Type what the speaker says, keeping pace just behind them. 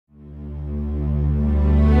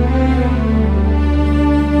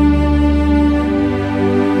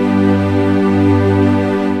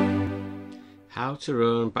to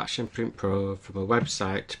run Batch and Print Pro from a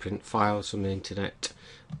website to print files from the internet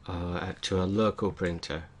to a local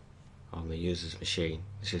printer on the user's machine.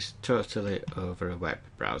 This is totally over a web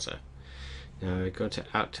browser. Now we go to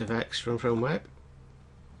ActiveX Run from Web,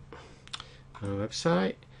 our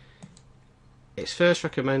website. It's first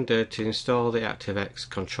recommended to install the ActiveX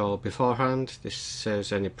control beforehand. This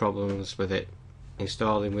saves any problems with it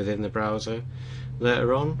installing within the browser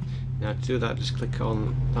later on. Now to do that, just click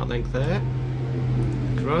on that link there,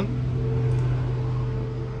 run,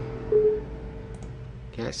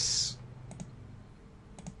 yes,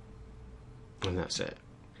 and that's it.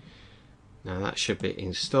 Now that should be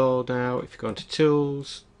installed now. If you go into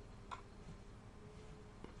Tools,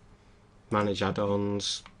 Manage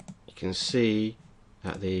Add-ons, you can see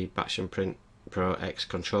that the Batch and Print Pro X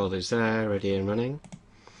controller is there, ready and running.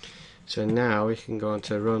 So now we can go on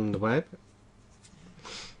to Run the Web,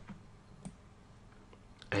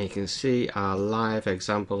 and you can see our live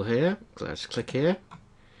example here. Let's click here.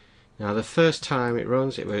 Now the first time it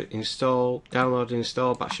runs, it will download and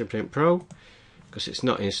install Batch and Print Pro, because it's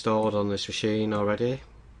not installed on this machine already.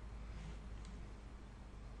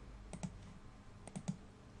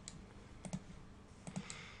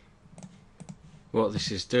 What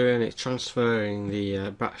this is doing, it's transferring the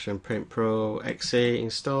Batch and Print Pro XE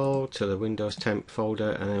install to the Windows temp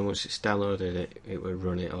folder, and then once it's downloaded it will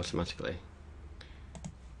run it automatically.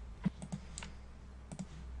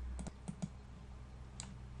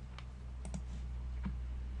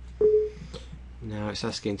 Now it's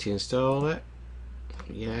asking to install it.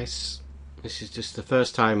 Yes, this is just the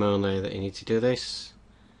first time only that you need to do this.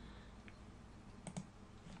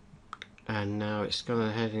 And now it's gone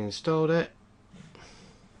ahead and installed it.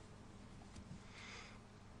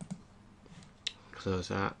 Close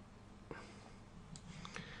that.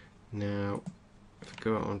 Now if I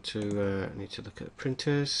go on to I need to look at the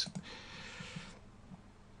printers.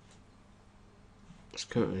 It's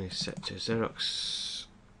currently set to Xerox.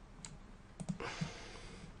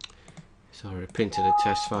 So I printed a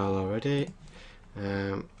test file already.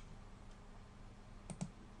 I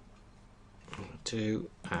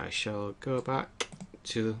shall go back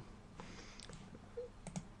to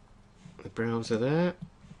the browser there.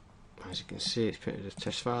 As you can see, it's printed a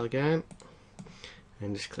test file again,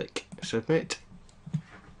 and just click submit,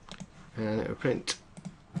 and it will print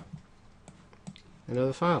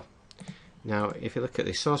another file. Now if you look at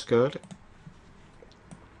the source code,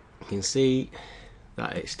 you can see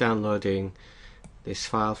that it's downloading this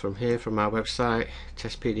file from here, from our website,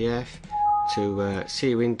 test PDF, to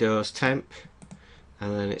C Windows temp,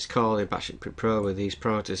 and then it's calling Batch and Print Pro with these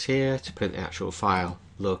parameters here to print the actual file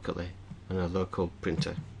locally on a local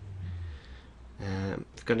printer. If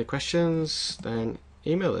you've got any questions, then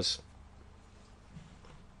email us.